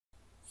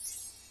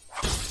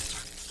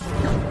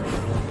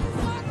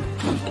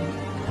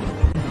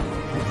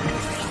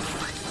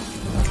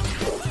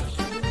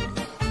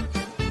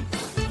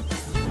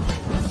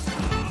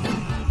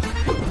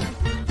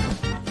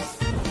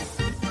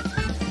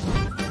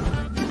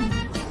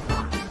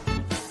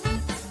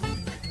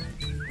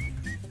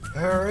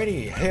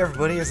Alrighty, hey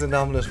everybody, it's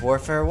Anomalous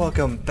Warfare.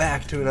 Welcome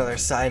back to another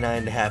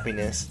Cyanide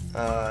Happiness.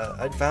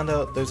 I found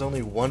out there's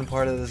only one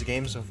part of this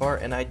game so far,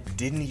 and I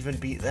didn't even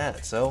beat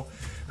that, so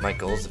my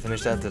goal is to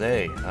finish that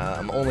today.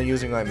 I'm only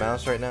using my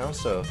mouse right now,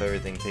 so if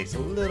everything takes a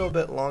little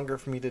bit longer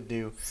for me to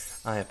do,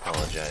 I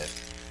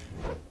apologize.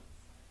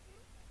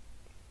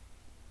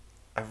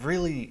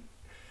 I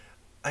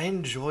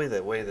enjoy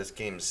the way this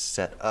game's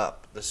set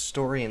up. The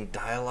story and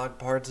dialogue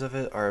parts of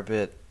it are a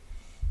bit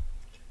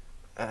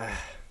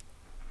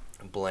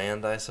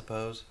bland, I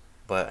suppose,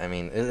 but I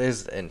mean, it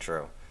is the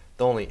intro.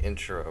 The only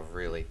intro I've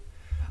really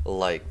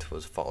liked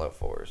was Fallout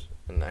 4's,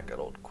 and that got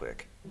old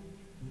quick.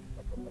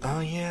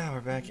 Oh yeah,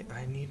 we're back.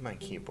 I need my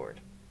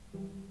keyboard.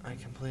 I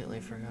completely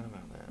forgot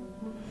about that.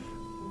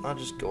 I'll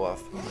just go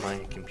off my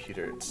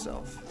computer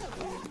itself.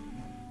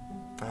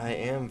 I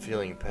am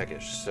feeling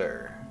peckish,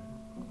 sir.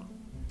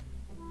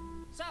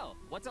 So,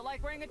 what's it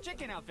like wearing a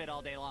chicken outfit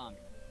all day long?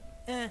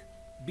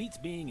 Beats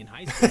being in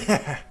high school.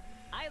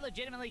 I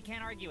legitimately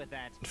can't argue with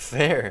that.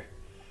 Fair.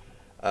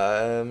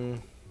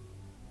 Oh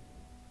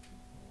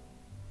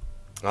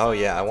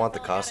yeah, I want the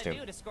costume. What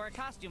gotta do to score a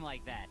costume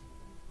like that?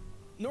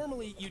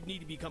 Normally, you'd need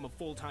to become a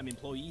full-time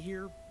employee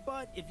here,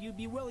 but if you'd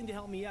be willing to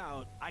help me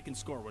out, I can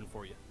score one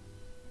for you.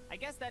 I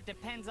guess that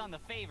depends on the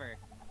favor.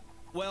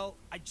 Well,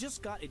 I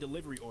just got a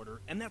delivery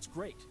order, and that's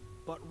great.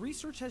 But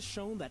research has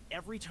shown that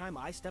every time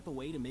I step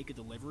away to make a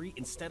delivery,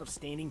 instead of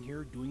standing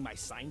here doing my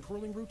sign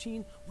twirling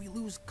routine, we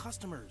lose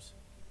customers.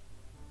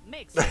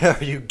 Makes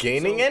Are you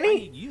gaining so any? I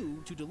need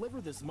you to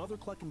deliver this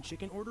mother-clucking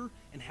chicken order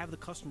and have the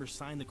customer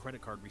sign the credit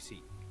card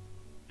receipt.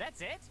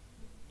 That's it?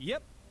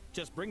 Yep.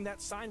 Just bring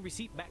that signed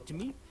receipt back to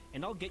me,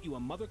 and I'll get you a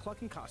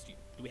mother-clucking costume.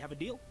 Do we have a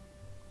deal?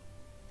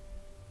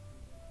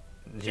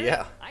 Sure,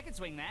 Yeah. I can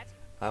swing that.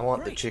 I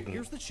want Great. the chicken.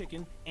 Here's the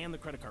chicken and the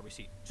credit card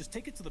receipt. Just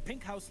take it to the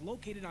pink house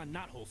located on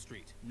Knothole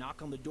Street.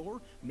 Knock on the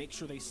door, make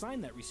sure they sign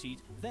that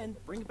receipt, then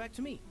bring it back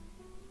to me.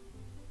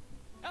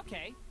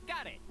 Okay,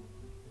 got it.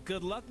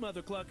 Good luck,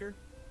 mother clucker.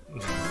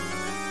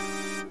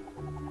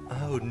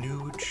 Oh,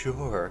 new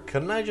chore.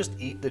 Couldn't I just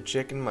eat the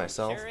chicken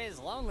myself? Sure is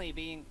lonely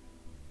being...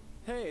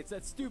 Hey, it's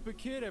that stupid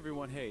kid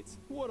everyone hates.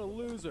 What a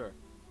loser.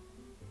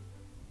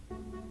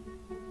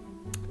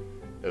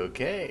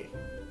 Okay.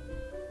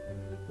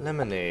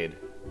 Lemonade.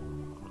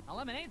 A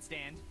lemonade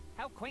stand?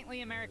 How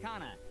quaintly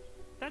Americana.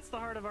 That's the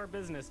heart of our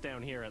business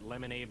down here at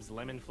Lemonade's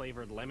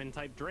lemon-flavored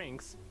lemon-type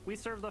drinks. We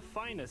serve the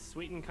finest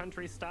sweetened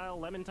country-style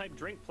lemon-type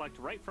drink plucked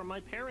right from my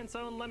parents'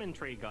 own lemon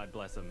tree, God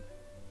bless them.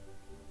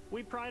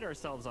 We pride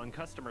ourselves on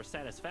customer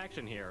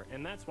satisfaction here,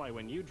 and that's why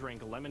when you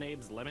drink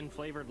Lemonade's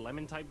lemon-flavored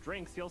lemon-type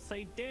drinks, you'll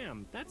say,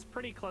 damn, that's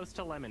pretty close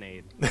to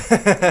lemonade.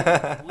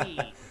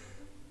 Sweet.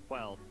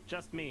 Well,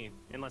 just me,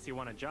 unless you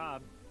want a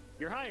job.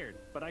 You're hired,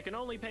 but I can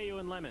only pay you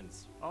in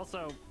lemons.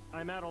 Also,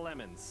 I'm out of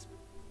lemons.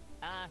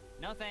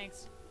 No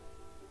thanks.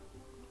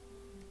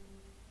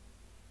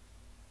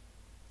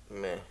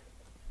 Meh.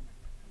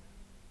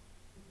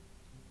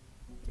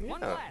 One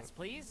Yeah. glass,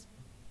 please.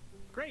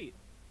 Great,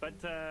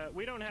 but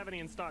we don't have any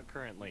in stock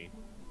currently.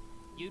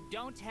 You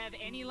don't have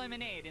any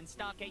lemonade in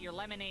stock at your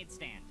lemonade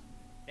stand.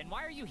 Then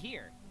why are you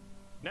here?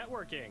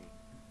 Networking.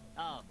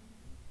 Oh.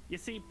 You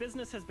see,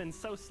 business has been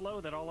so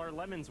slow that all our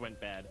lemons went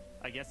bad.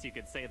 I guess you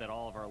could say that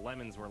all of our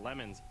lemons were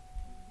lemons.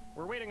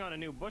 We're waiting on a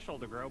new bushel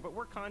to grow, but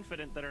we're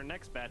confident that our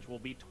next batch will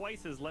be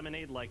twice as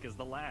lemonade-like as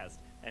the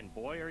last. And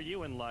boy, are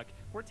you in luck.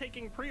 We're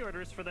taking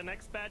pre-orders for the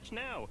next batch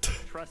now.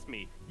 Trust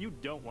me, you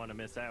don't want to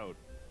miss out.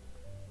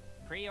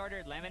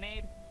 Pre-ordered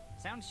lemonade?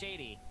 Sounds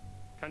shady.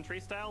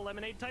 Country-style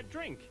lemonade-type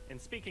drink. And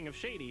speaking of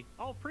shady,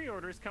 all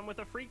pre-orders come with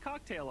a free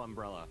cocktail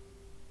umbrella.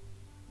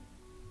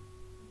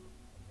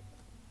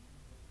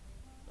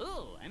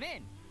 Ooh, I'm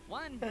in.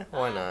 One,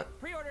 Why not?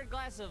 pre-ordered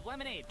glass of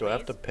lemonade, Do I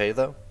have please. to pay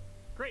though?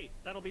 Great,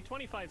 that'll be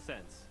 25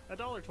 cents.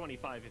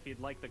 $1.25 if you'd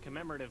like the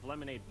commemorative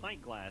lemonade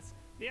pint glass.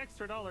 The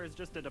extra $1 is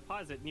just a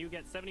deposit and you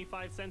get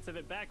 75 cents of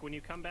it back when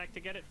you come back to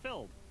get it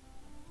filled.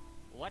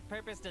 What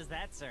purpose does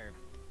that serve?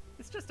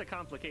 It's just to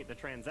complicate the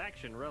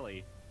transaction,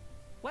 really.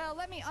 Well,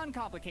 let me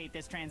uncomplicate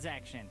this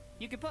transaction.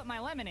 You can put my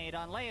lemonade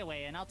on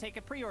layaway and I'll take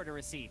a pre-order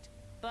receipt.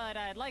 But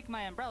I'd like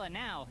my umbrella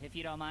now, if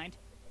you don't mind.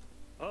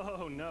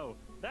 Oh no,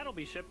 that'll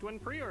be shipped when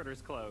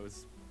pre-orders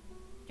close.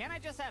 Can't I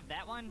just have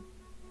that one?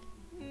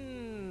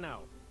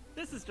 No,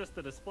 this is just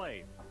the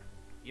display.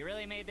 You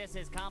really made this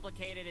as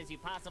complicated as you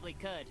possibly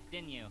could,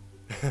 didn't you?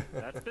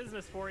 That's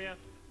business for you.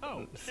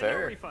 Oh,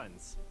 Fair. and no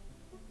refunds.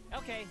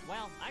 Okay,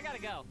 well, I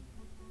gotta go.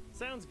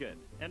 Sounds good.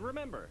 And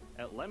remember,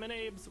 at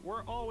Lemonades,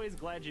 we're always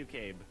glad you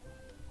came.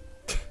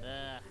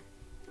 Alright,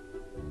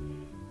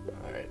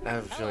 I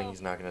have a feeling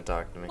he's not gonna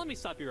talk to me. Let me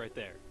stop you right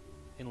there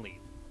and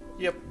leave.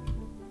 Yep.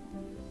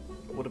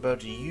 What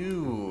about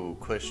you,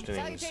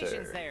 questioning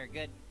Salutations sir? there,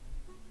 good.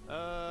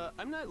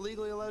 I'm not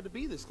legally allowed to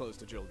be this close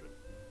to children.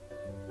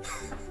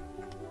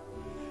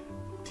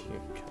 Dear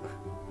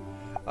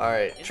God.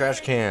 Alright, Is trash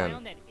there a can.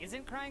 clown that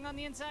isn't crying on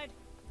the inside?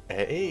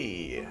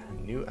 Hey,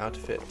 new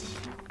outfit.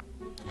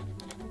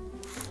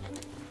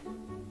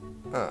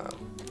 Oh,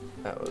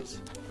 that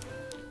was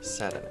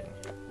saddening.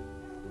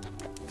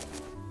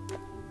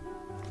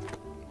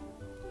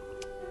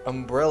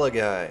 Umbrella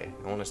guy.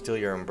 I want to steal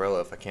your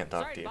umbrella if I can't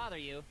talk Sorry to to you. bother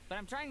you, but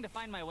I'm trying to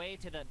find my way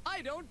to the...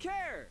 I don't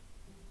care!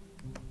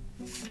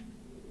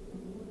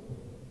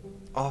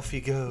 Off he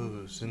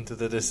goes into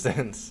the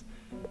distance.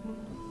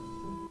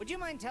 Would you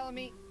mind telling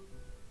me...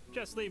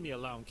 Just leave me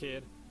alone,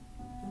 kid.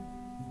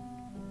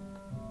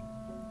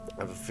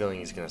 I have a feeling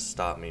he's gonna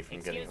stop me from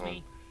getting Excuse home.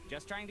 me.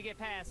 Just trying to get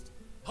past.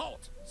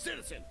 Halt!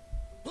 Citizen!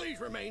 Please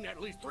remain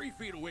at least 3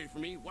 feet away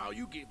from me while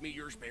you give me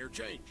your spare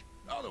change.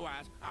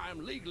 Otherwise, I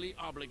am legally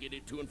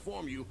obligated to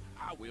inform you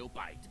I will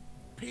bite.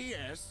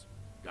 P.S.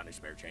 Got any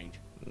spare change?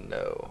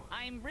 No.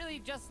 I'm really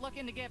just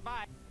looking to get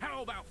by.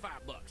 How about $5?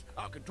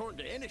 I'll contort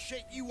into any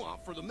shape you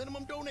want for the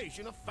minimum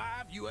donation of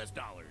 $5 US.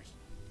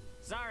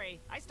 Sorry,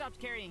 I stopped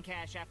carrying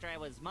cash after I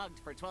was mugged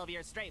for 12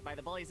 years straight by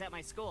the bullies at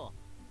my school.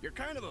 You're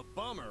kind of a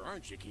bummer,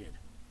 aren't you, kid?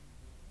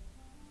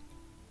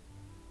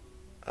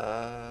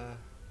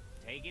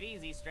 Take it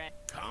easy, Strat.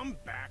 Come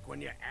back when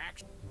you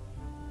act.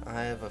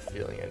 I have a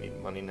feeling I need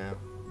money now.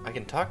 I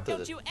can talk to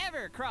Don't the... you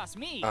ever cross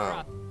me,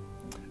 Oh.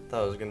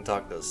 Thought I was gonna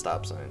talk to the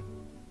stop sign.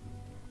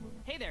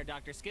 Hey there,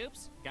 Dr.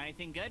 Scoops. Got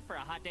anything good for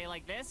a hot day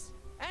like this?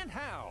 And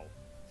how?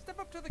 Step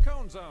up to the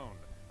cone zone.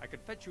 I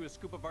could fetch you a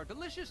scoop of our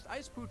delicious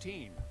ice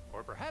poutine.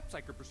 Or perhaps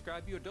I could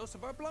prescribe you a dose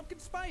of our Blumpkin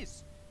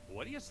spice.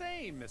 What do you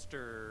say,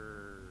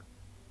 Mr.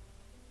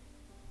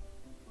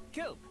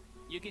 Coop.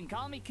 You can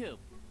call me Coop.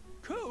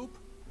 Coop?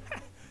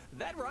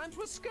 That rhymes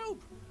with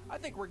scoop. I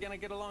think we're gonna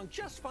get along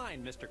just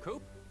fine, Mr.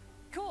 Coop.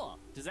 Cool.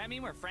 Does that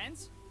mean we're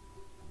friends?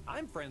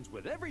 I'm friends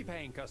with every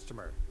paying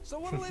customer. So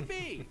what'll it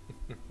be?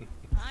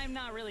 I'm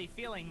not really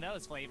feeling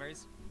those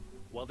flavors.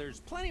 Well,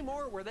 there's plenty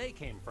more where they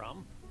came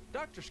from.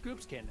 Dr.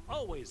 Scoops can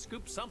always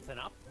scoop something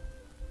up.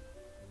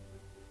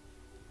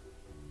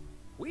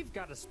 We've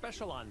got a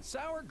special on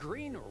sour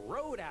green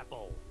road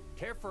apple.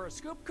 Care for a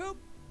scoop, Coop?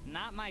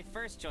 Not my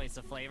first choice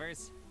of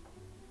flavors.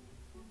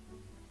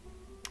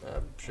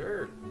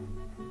 Sure.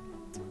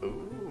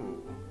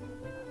 Ooh.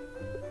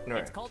 No,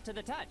 It's cold to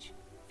the touch.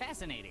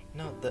 Fascinating.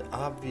 no, the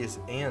obvious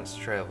ants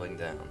traveling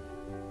down.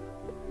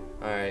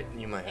 Alright,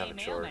 you might have Hey, a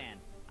chore. mailman.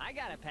 I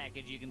got a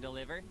package you can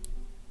deliver.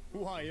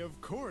 Why, of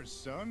course,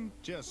 son.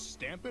 Just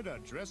stamp it,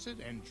 address it,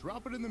 and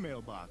drop it in the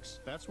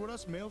mailbox. That's what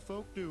us mail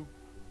folk do.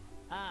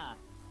 Ah,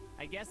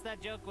 I guess that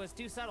joke was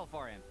too subtle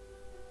for him.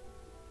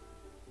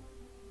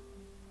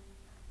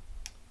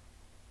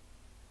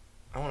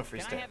 I want a free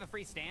Can I stamp. have a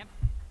free stamp?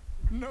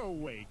 No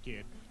way,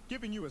 kid.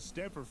 Giving you a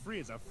stamp for free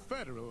is a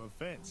federal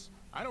offense.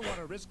 I don't want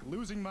to risk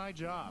losing my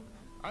job.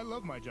 I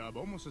love my job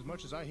almost as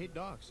much as I hate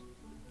dogs.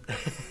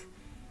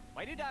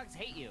 Why do dogs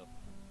hate you?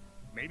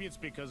 Maybe it's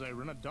because I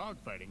run a dog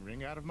fighting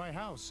ring out of my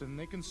house and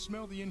they can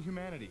smell the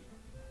inhumanity.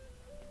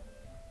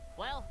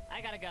 Well,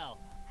 I gotta go.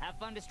 Have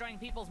fun destroying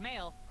people's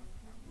mail.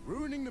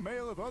 Ruining the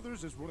mail of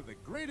others is one of the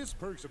greatest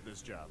perks of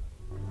this job.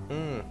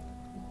 Isn't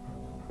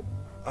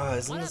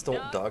What this up, the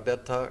dog? dog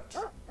that talked?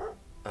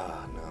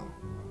 Ah, no.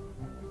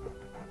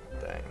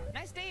 Dang.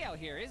 Nice day out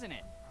here, isn't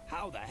it?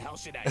 How the hell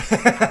should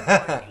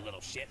I you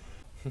little shit?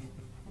 Yeah,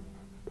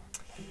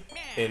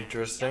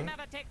 Interesting. You'll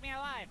never take me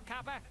alive,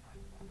 copper.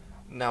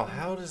 Now,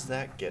 how does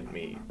that get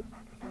me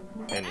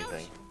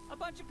anything? Ouch! A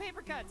bunch of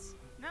paper cuts.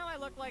 Now I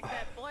look like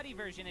that bloody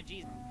version of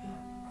Jesus.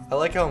 I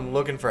like how I'm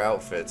looking for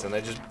outfits and I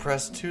just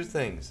pressed 2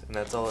 things and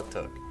that's all it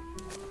took.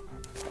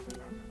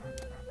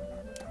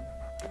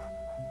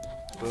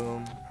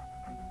 Boom.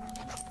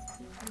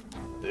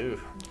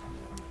 Ooh.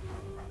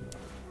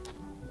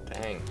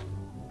 Dang.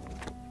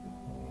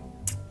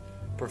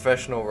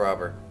 Professional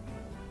robber.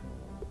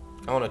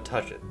 I want to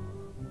touch it.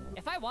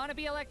 If I want to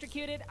be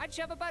electrocuted, I'd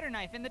shove a butter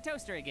knife in the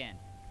toaster again.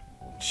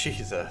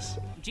 Jesus.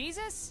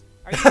 Jesus?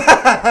 Are you...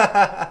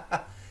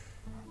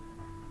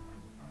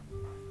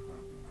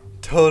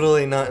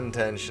 Totally not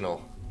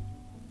intentional.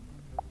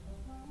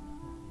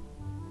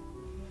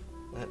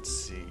 Let's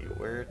see,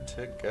 where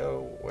to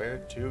go, where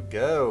to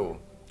go.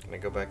 Can I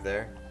go back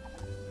there?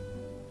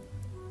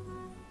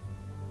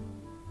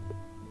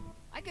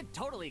 I could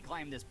totally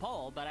climb this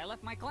pole, but I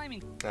left my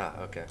climbing... Ah,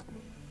 okay.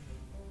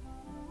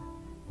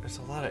 There's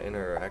a lot of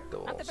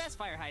interactables. Not the best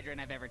fire hydrant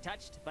I've ever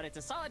touched, but it's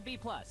a solid B+.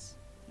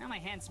 Now my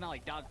hands smell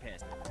like dog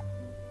piss.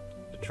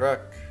 The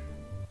truck.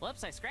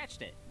 Whoops, I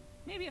scratched it.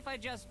 Maybe if I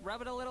just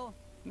rub it a little...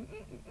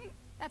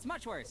 That's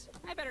much worse.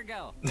 I better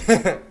go.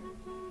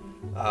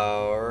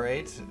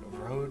 Alright,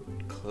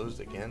 road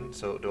closed again.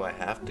 So do I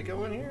have to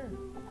go in here?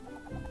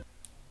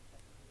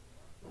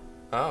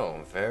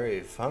 Oh,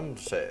 very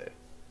fancy.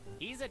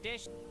 He's a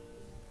dish...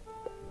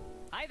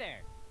 Hi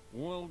there.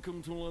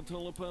 Welcome to La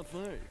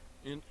Telepathy.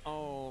 In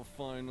our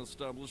fine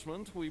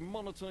establishment, we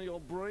monitor your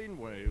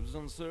brainwaves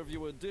and serve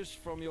you a dish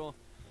from your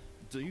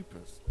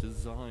deepest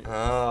desires.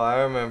 Oh,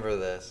 I remember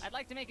this. I'd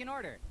like to make an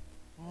order.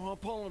 Oh,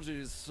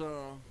 apologies,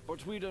 sir,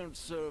 but we don't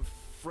serve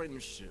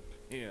friendship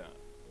here.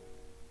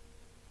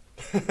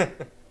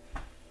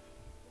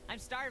 I'm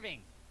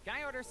starving. Can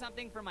I order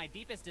something for my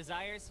deepest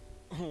desires?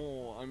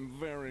 Oh, I'm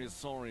very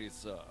sorry,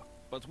 sir,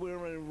 but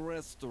we're a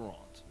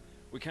restaurant.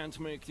 We can't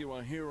make you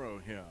a hero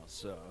here,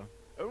 sir.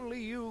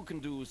 Only you can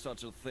do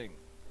such a thing.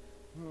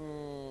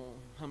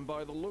 And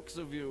by the looks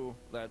of you,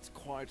 that's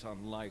quite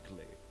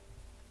unlikely.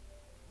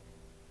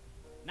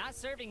 Not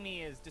serving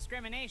me is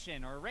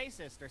discrimination or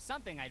racist or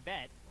something, I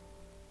bet.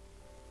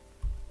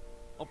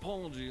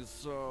 Apologies,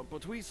 sir,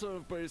 but we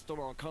serve based on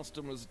our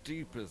customers'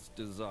 deepest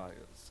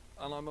desires.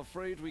 And I'm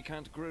afraid we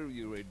can't grow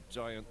you a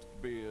giant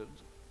beard.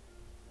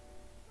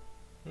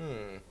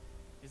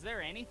 Is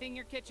there anything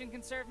your kitchen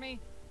can serve me?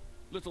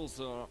 Little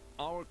sir,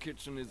 our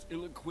kitchen is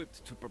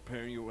ill-equipped to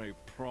prepare you a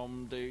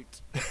prom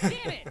date.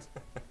 Damn it!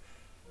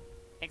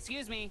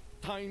 Excuse me.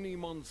 Tiny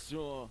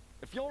monsieur,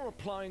 if you're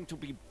applying to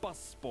be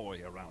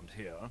busboy around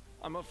here,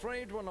 I'm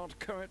afraid we're not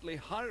currently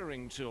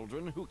hiring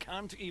children who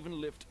can't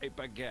even lift a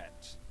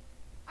baguette.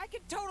 I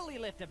could totally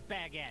lift a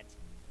baguette.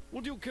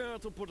 Would you care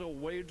to put a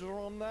wager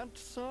on that,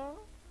 sir?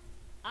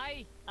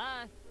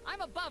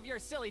 I'm above your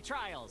silly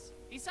trials.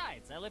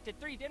 Besides, I lifted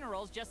 3 dinner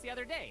rolls just the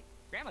other day.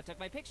 Grandma took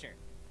my picture.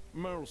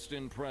 Most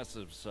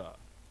impressive, sir.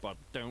 But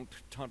don't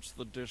touch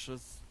the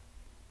dishes.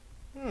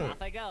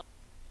 Off I go.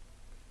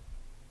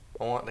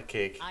 I want the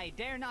cake. I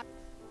dare not.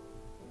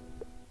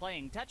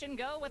 Playing touch and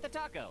go with a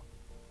taco.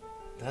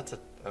 That's a...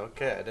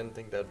 Okay, I didn't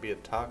think that'd be a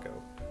taco.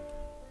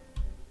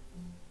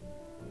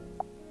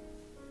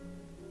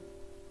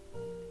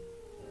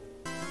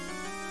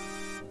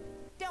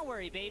 Don't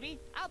worry, baby.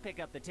 I'll pick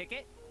up the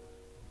ticket.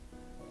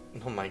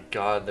 Oh my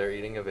god, they're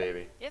eating a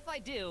baby. If I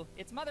do,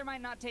 its mother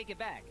might not take it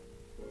back.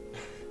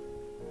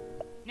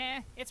 Nah,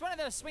 it's one of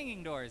those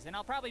swinging doors, and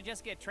I'll probably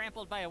just get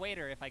trampled by a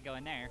waiter if I go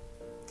in there.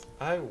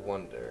 I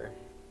wonder...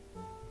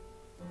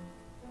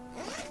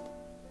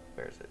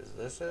 Where is it? Is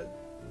this it?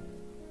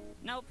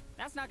 Nope,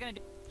 that's not gonna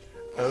do.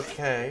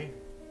 Okay.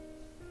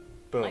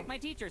 Boom. Like my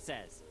teacher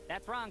says.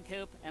 That's wrong,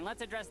 Coop, and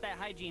let's address that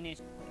hygiene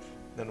issue.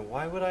 Then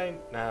why would I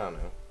don't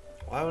know.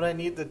 Why would I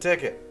need the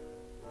ticket?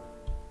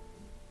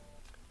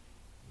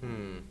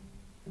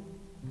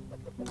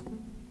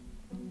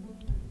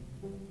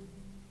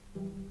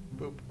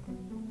 Boop.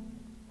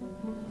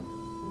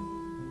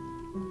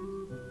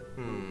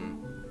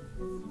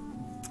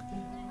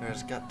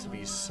 There's got to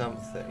be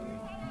something.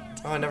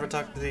 Oh, I never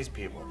talked to these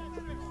people.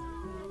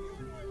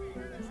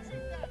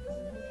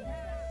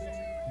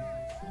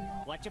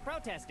 What you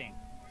protesting?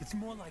 It's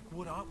more like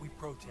what aren't we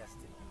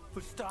protesting?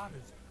 For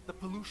starters, the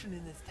pollution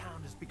in this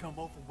town has become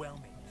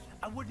overwhelming.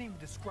 I wouldn't even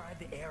describe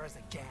the air as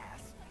a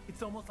gas.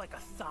 It's almost like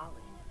a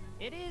solid.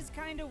 It is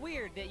kind of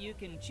weird that you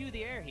can chew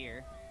the air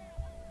here.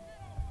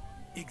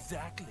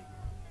 Exactly.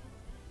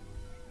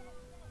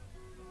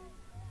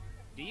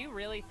 Do you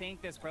really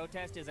think this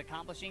protest is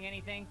accomplishing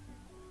anything?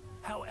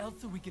 How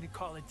else are we going to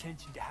call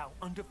attention to how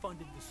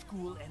underfunded the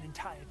school and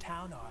entire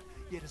town are,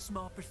 yet a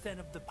small percent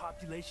of the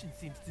population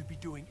seems to be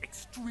doing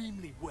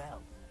extremely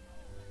well?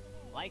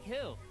 Like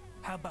who?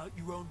 How about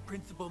your own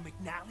Principal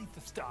McNally for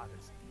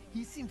starters?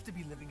 He seems to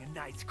be living a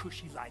nice,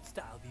 cushy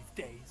lifestyle these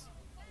days.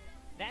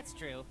 That's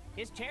true.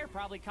 His chair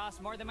probably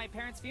costs more than my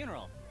parents'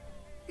 funeral.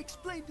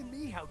 Explain to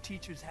me how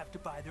teachers have to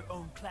buy their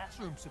own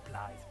classroom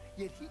supplies,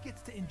 yet he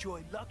gets to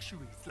enjoy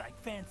luxuries like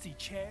fancy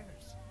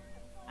chairs.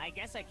 I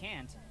guess I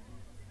can't.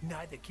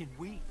 Neither can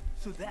we,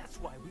 so that's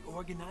why we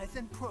organize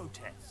and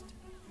protest.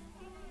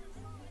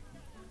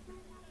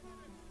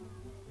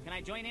 Can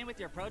I join in with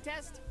your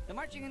protest? The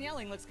marching and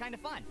yelling looks kind of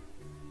fun.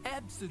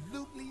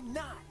 Absolutely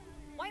not.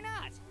 Why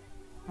not?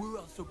 We're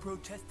also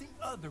protesting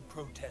other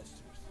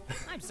protesters.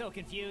 I'm so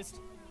confused.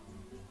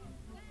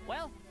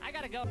 Well, I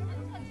gotta go.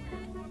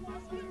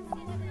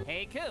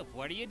 Hey, Coop,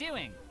 what are you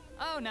doing?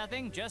 Oh,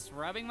 nothing. Just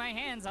rubbing my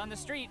hands on the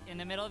street in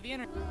the middle of the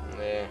internet.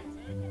 Yeah.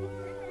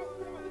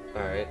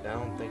 Alright, I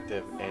don't think they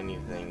have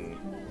anything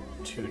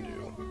to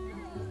do.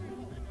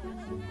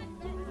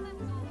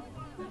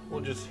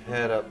 We'll just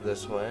head up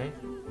this way.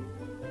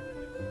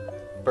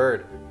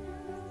 Bird.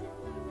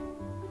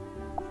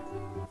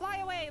 Fly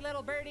away,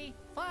 little birdie.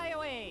 Fly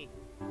away.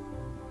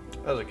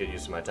 That was a good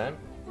use of my time.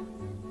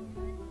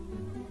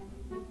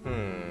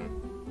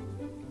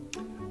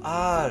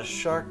 Ah,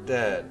 shark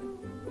dead.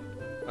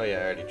 Oh yeah,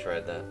 I already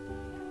tried that.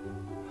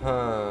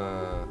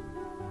 Huh.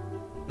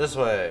 This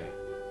way.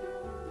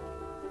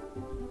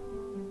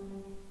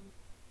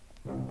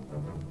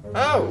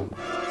 Oh!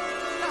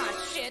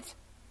 Ah, shit.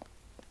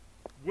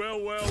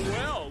 Well, well,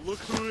 well, look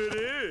who it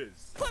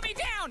is. Put me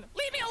down!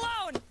 Leave me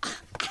alone!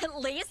 At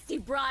least he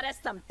brought us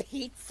some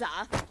pizza.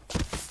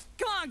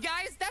 Come on,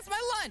 guys, that's my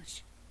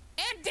lunch!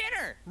 And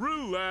dinner!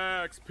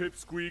 Relax,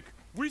 Pipsqueak.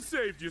 We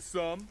saved you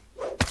some.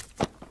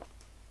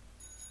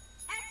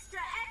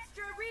 Extra,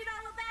 extra, read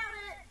all about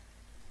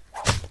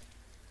it.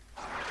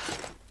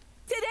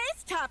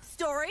 Today's top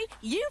story,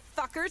 you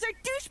fuckers are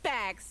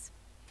douchebags.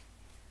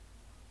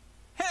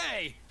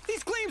 Hey,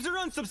 these claims are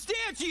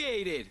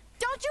unsubstantiated.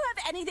 Don't you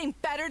have anything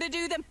better to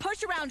do than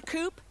push around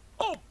Coop?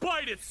 Oh,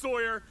 bite it,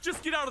 Sawyer.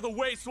 Just get out of the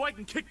way so I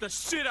can kick the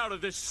shit out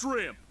of this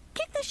shrimp.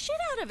 Kick the shit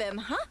out of him,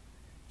 huh?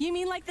 You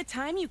mean like the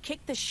time you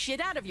kicked the shit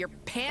out of your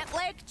pant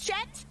leg,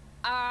 Chet?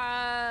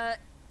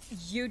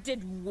 You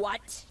did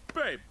what?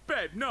 Babe,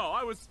 no,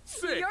 I was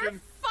sick You're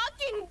and...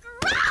 fucking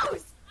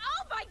gross!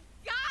 Oh my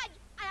god!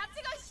 I have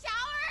to go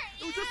shower!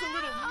 It was just a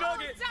little Ew!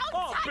 nugget. Don't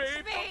Oh, touch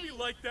babe, me! don't be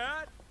like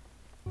that.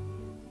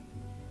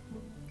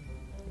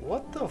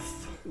 What the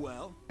f...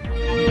 Well...